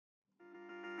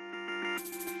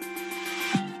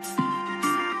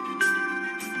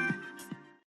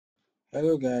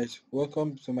Hello guys,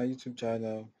 welcome to my YouTube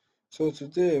channel. So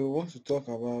today we want to talk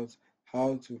about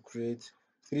how to create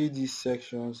 3D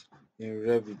sections in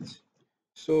Revit.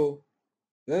 So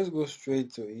let's go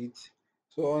straight to it.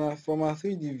 So from our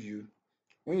 3D view,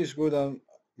 when you scroll down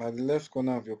by the left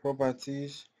corner of your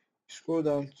properties, scroll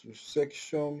down to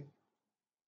section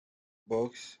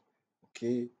box.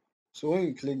 Okay, so when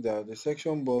you click that, the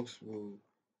section box will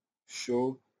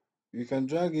show. You can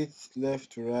drag it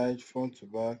left to right, front to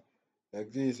back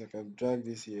like this. I can drag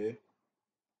this here.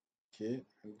 Okay,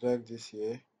 and drag this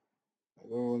here. I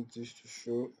don't want this to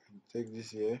show, and take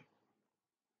this here.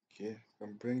 Okay, I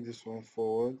can bring this one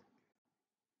forward.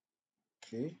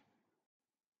 Okay,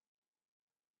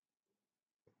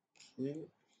 okay,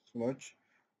 too much.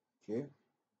 Okay,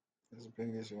 let's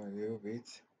bring this one a little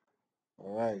bit.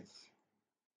 All right.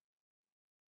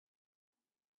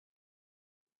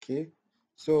 Okay,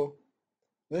 so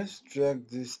let's drag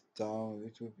this down a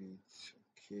little bit.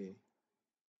 Okay,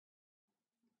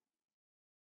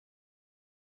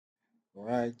 all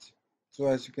right. So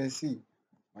as you can see,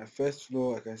 my first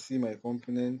floor, I can see my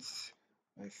components,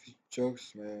 my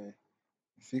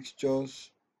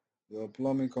fixtures, the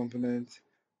plumbing component.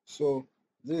 So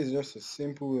this is just a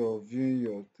simple way of viewing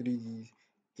your 3D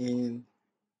in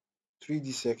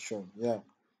 3D section. Yeah.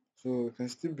 So you can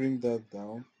still bring that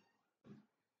down.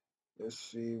 Let's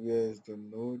see where is the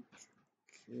node.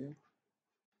 Okay.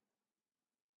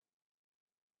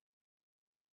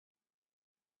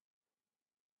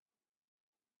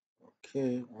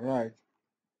 Okay. All right.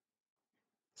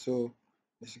 So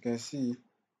as you can see,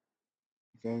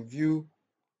 you can view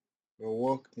your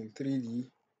work in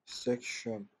 3D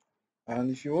section.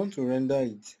 And if you want to render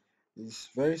it, it's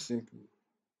very simple.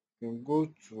 You can go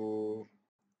to,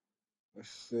 let's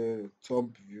say, the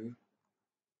top view.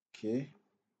 Okay.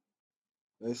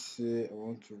 Let's say I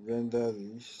want to render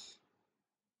this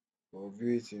or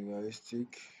view it in realistic.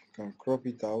 You can crop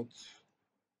it out.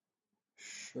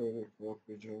 Show the crop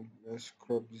region. Let's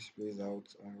crop this place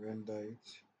out and render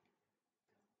it.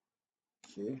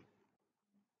 Okay.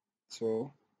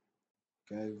 So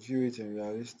you can view it in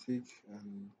realistic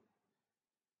and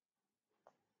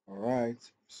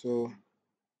alright. So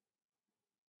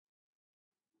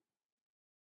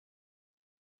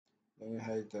let me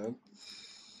hide that.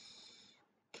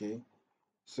 Okay.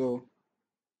 So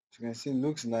as you can see, it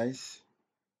looks nice.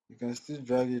 You can still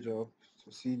drag it up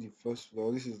to see the first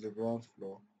floor. This is the ground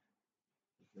floor.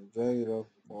 You can drag it up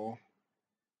more.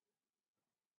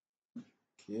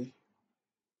 Okay.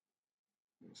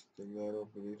 Let's take that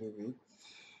up a little bit.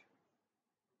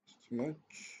 It's too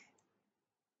much.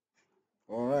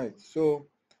 Alright, so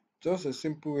just a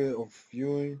simple way of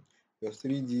viewing your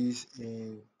 3Ds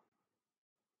in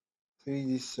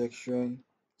 3D section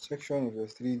of your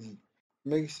 3D.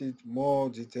 Makes it more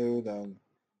detailed and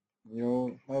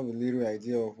have a little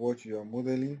idea of what you are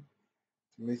modeling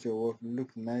to make your work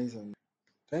look nice. And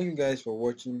thank you guys for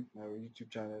watching my YouTube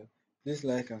channel. Please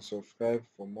like and subscribe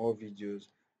for more videos,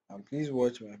 and please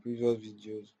watch my previous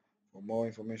videos for more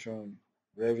information on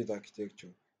Revit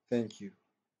architecture. Thank you.